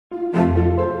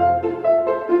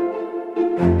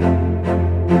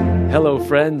Hello,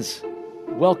 friends.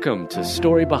 Welcome to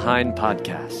Story Behind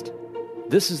Podcast.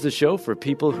 This is the show for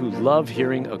people who love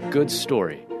hearing a good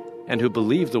story and who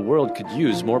believe the world could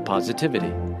use more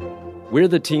positivity. We're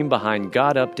the team behind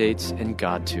God Updates and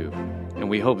GodTube, and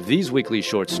we hope these weekly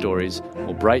short stories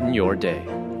will brighten your day.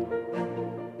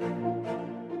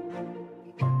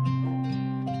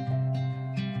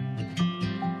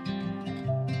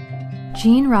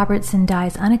 Gene Robertson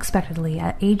dies unexpectedly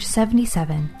at age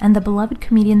 77, and the beloved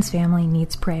comedian's family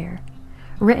needs prayer.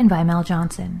 Written by Mel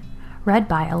Johnson. Read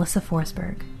by Alyssa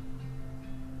Forsberg.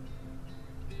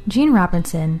 Gene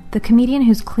Robertson, the comedian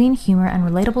whose clean humor and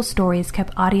relatable stories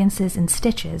kept audiences in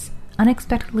stitches,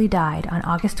 unexpectedly died on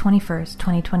August 21,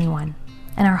 2021,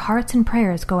 and our hearts and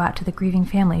prayers go out to the grieving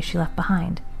family she left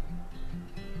behind.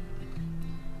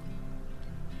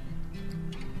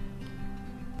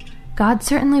 God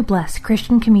certainly blessed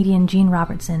Christian comedian Gene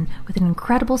Robertson with an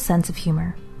incredible sense of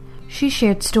humor. She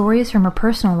shared stories from her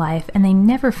personal life, and they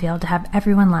never failed to have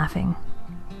everyone laughing.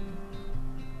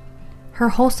 Her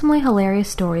wholesomely hilarious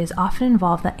stories often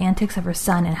involve the antics of her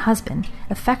son and husband,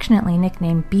 affectionately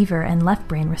nicknamed Beaver and Left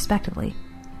Brain respectively.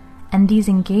 And these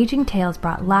engaging tales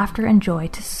brought laughter and joy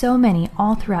to so many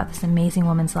all throughout this amazing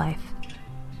woman's life.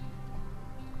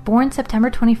 Born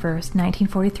September 21,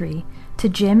 1943, to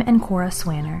Jim and Cora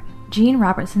Swanner, Gene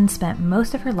Robertson spent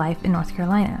most of her life in North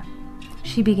Carolina.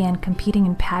 She began competing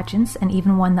in pageants and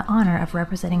even won the honor of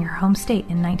representing her home state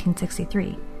in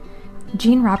 1963.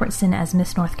 Gene Robertson as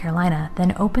Miss North Carolina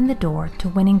then opened the door to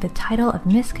winning the title of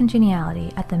Miss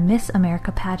Congeniality at the Miss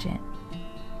America pageant.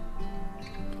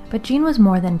 But Gene was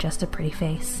more than just a pretty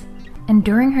face, and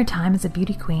during her time as a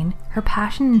beauty queen, her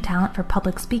passion and talent for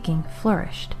public speaking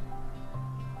flourished.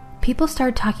 People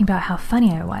started talking about how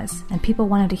funny I was, and people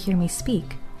wanted to hear me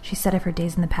speak, she said of her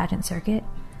days in the pageant circuit.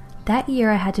 That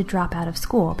year I had to drop out of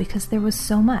school because there was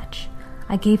so much.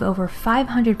 I gave over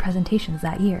 500 presentations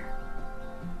that year.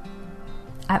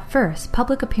 At first,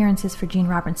 public appearances for Gene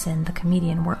Robertson, the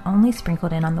comedian, were only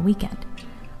sprinkled in on the weekend.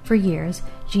 For years,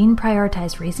 Gene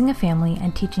prioritized raising a family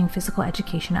and teaching physical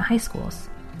education at high schools.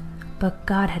 But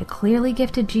God had clearly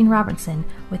gifted Gene Robertson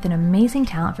with an amazing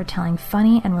talent for telling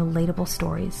funny and relatable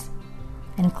stories.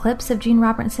 And clips of Gene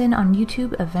Robertson on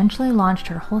YouTube eventually launched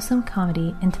her wholesome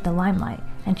comedy into the limelight,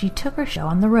 and she took her show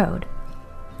on the road.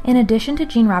 In addition to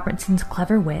Gene Robertson's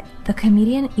clever wit, the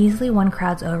comedian easily won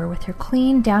crowds over with her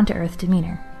clean, down-to-earth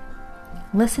demeanor.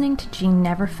 Listening to Gene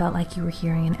never felt like you were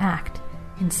hearing an act.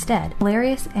 Instead,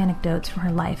 hilarious anecdotes from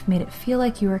her life made it feel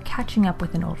like you were catching up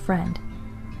with an old friend.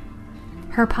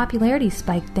 Her popularity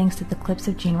spiked thanks to the clips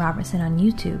of Gene Robertson on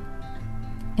YouTube.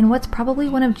 In what's probably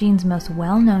one of Gene's most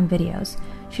well-known videos,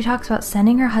 she talks about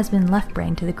sending her husband Left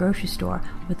Brain to the grocery store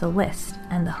with a list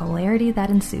and the hilarity that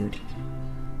ensued.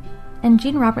 And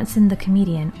Gene Robertson, the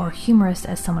comedian, or humorist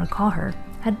as some would call her,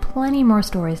 had plenty more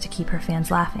stories to keep her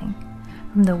fans laughing.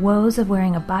 From the woes of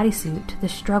wearing a bodysuit to the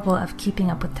struggle of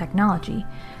keeping up with technology,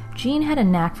 Gene had a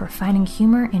knack for finding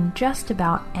humor in just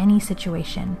about any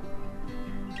situation.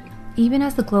 Even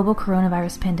as the global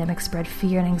coronavirus pandemic spread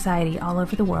fear and anxiety all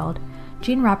over the world,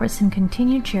 Gene Robertson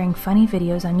continued sharing funny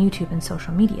videos on YouTube and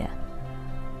social media.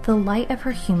 The light of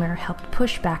her humor helped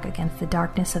push back against the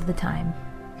darkness of the time.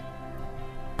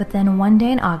 But then one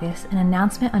day in August, an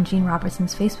announcement on Gene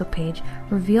Robertson's Facebook page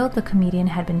revealed the comedian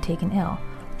had been taken ill,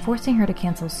 forcing her to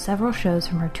cancel several shows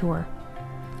from her tour.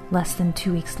 Less than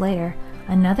 2 weeks later,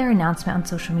 another announcement on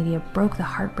social media broke the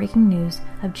heartbreaking news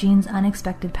of Gene's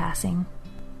unexpected passing.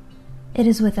 It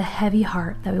is with a heavy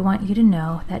heart that we want you to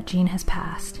know that Gene has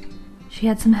passed. She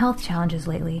had some health challenges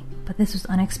lately, but this was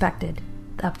unexpected,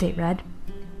 the update read.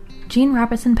 Gene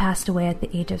Robertson passed away at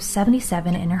the age of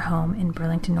 77 in her home in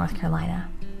Burlington, North Carolina.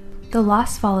 The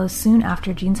loss follows soon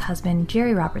after Gene's husband,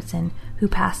 Jerry Robertson, who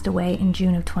passed away in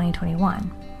June of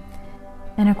 2021.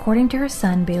 And according to her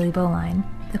son, Bailey Boline,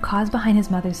 the cause behind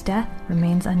his mother's death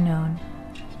remains unknown.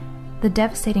 The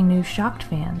devastating news shocked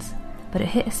fans, but it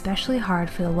hit especially hard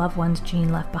for the loved ones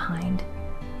Gene left behind.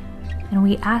 And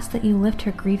we ask that you lift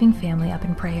her grieving family up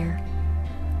in prayer.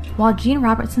 While Gene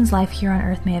Robertson's life here on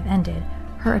earth may have ended,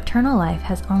 her eternal life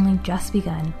has only just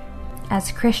begun.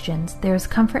 As Christians, there is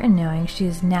comfort in knowing she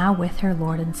is now with her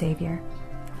Lord and Savior,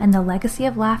 and the legacy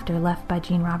of laughter left by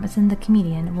Gene Robertson the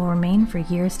comedian will remain for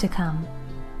years to come.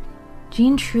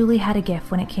 Gene truly had a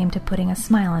gift when it came to putting a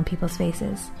smile on people's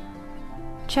faces.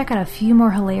 Check out a few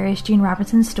more hilarious Gene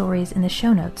Robertson stories in the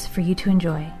show notes for you to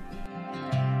enjoy.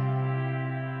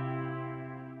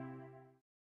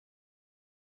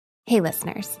 Hey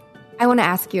listeners, I want to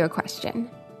ask you a question.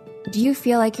 Do you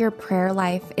feel like your prayer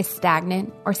life is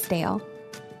stagnant or stale?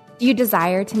 Do you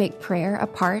desire to make prayer a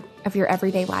part of your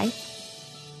everyday life?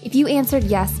 If you answered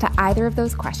yes to either of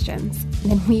those questions,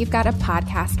 then we've got a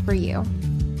podcast for you.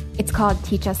 It's called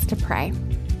Teach Us to Pray.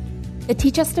 The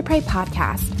Teach Us to Pray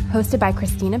podcast, hosted by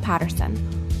Christina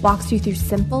Patterson, walks you through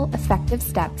simple, effective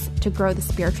steps to grow the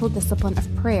spiritual discipline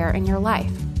of prayer in your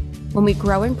life. When we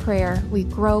grow in prayer, we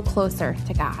grow closer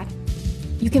to God.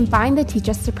 You can find the Teach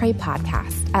Us to Pray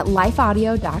podcast at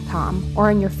lifeaudio.com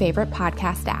or in your favorite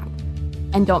podcast app.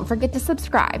 And don't forget to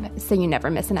subscribe so you never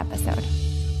miss an episode.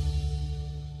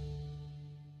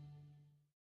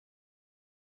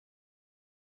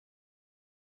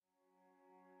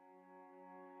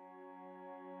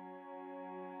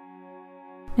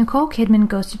 Nicole Kidman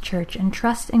goes to church and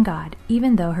trusts in God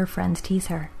even though her friends tease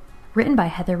her. Written by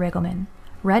Heather Riggleman.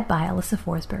 Read by Alyssa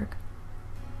Forsberg.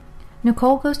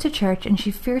 Nicole goes to church and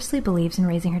she fiercely believes in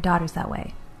raising her daughters that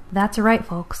way. That's right,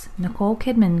 folks. Nicole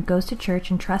Kidman goes to church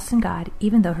and trusts in God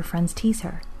even though her friends tease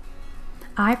her.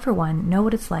 I, for one, know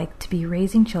what it's like to be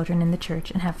raising children in the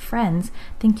church and have friends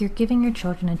think you're giving your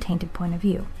children a tainted point of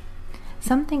view.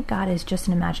 Some think God is just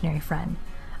an imaginary friend.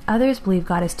 Others believe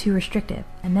God is too restrictive,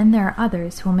 and then there are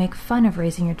others who will make fun of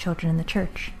raising your children in the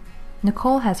church.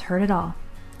 Nicole has heard it all.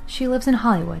 She lives in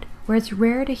Hollywood, where it's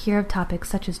rare to hear of topics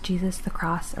such as Jesus, the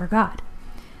cross, or God.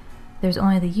 There's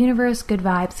only the universe, good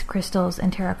vibes, crystals,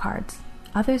 and tarot cards.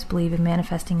 Others believe in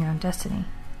manifesting your own destiny.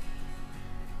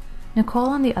 Nicole,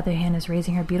 on the other hand, is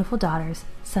raising her beautiful daughters,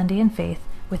 Sunday and Faith,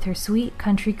 with her sweet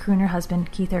country crooner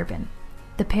husband, Keith Urban.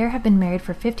 The pair have been married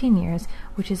for 15 years,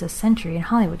 which is a century in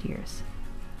Hollywood years.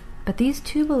 But these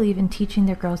two believe in teaching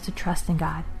their girls to trust in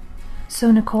God. So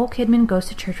Nicole Kidman goes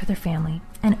to church with her family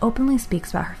and openly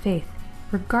speaks about her faith,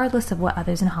 regardless of what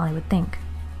others in Hollywood think.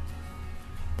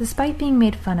 Despite being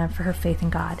made fun of for her faith in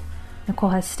God,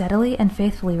 Nicole has steadily and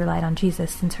faithfully relied on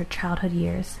Jesus since her childhood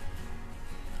years.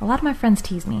 "A lot of my friends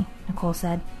tease me," Nicole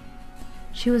said.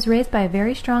 She was raised by a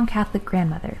very strong Catholic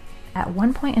grandmother. At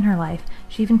one point in her life,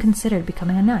 she even considered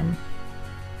becoming a nun.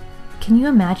 Can you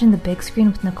imagine the big screen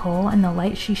with Nicole and the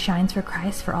light she shines for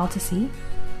Christ for all to see?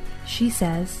 She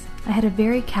says, "I had a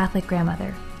very Catholic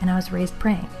grandmother, and I was raised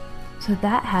praying. So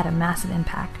that had a massive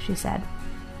impact," she said.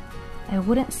 "I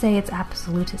wouldn't say it's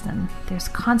absolutism. There's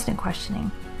constant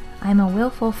questioning. I am a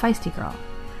willful, feisty girl.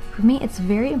 For me, it's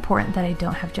very important that I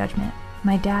don't have judgment.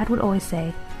 My dad would always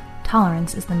say,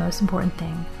 tolerance is the most important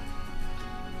thing."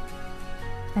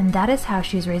 And that is how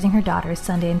she is raising her daughters,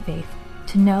 Sunday and Faith,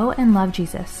 to know and love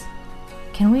Jesus.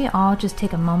 Can we all just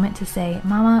take a moment to say,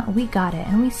 "Mama, we got it,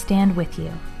 and we stand with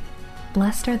you."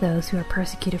 Blessed are those who are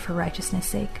persecuted for righteousness'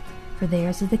 sake, for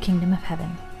theirs is the kingdom of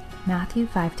heaven. Matthew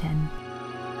 5:10.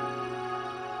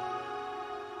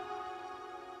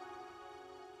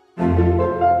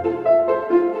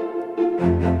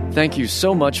 Thank you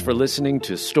so much for listening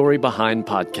to Story Behind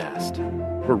Podcast.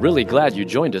 We're really glad you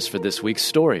joined us for this week's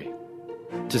story.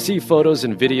 To see photos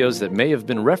and videos that may have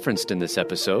been referenced in this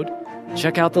episode,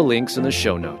 check out the links in the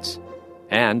show notes.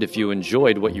 And if you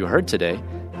enjoyed what you heard today,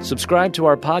 subscribe to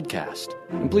our podcast,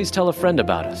 and please tell a friend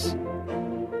about us.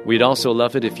 We'd also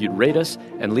love it if you'd rate us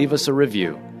and leave us a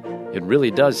review. It really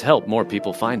does help more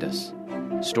people find us.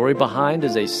 Story Behind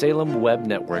is a Salem Web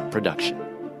Network production.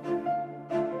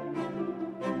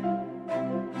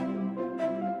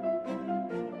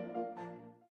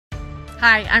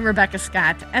 Hi, I'm Rebecca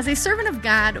Scott. As a servant of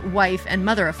God, wife, and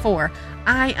mother of 4,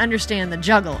 I understand the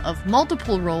juggle of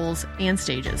multiple roles and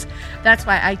stages. That's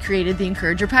why I created the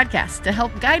Encourager podcast to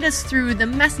help guide us through the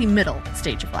messy middle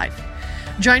stage of life.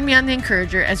 Join me on the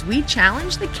Encourager as we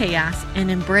challenge the chaos and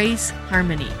embrace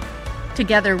harmony.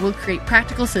 Together, we'll create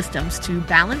practical systems to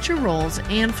balance your roles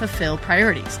and fulfill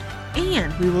priorities.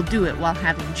 And we will do it while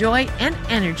having joy and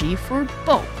energy for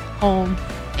both home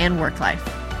and work life.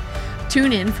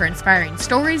 Tune in for inspiring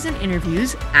stories and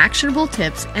interviews, actionable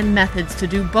tips, and methods to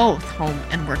do both home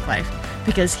and work life.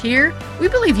 Because here, we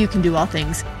believe you can do all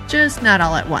things, just not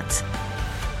all at once.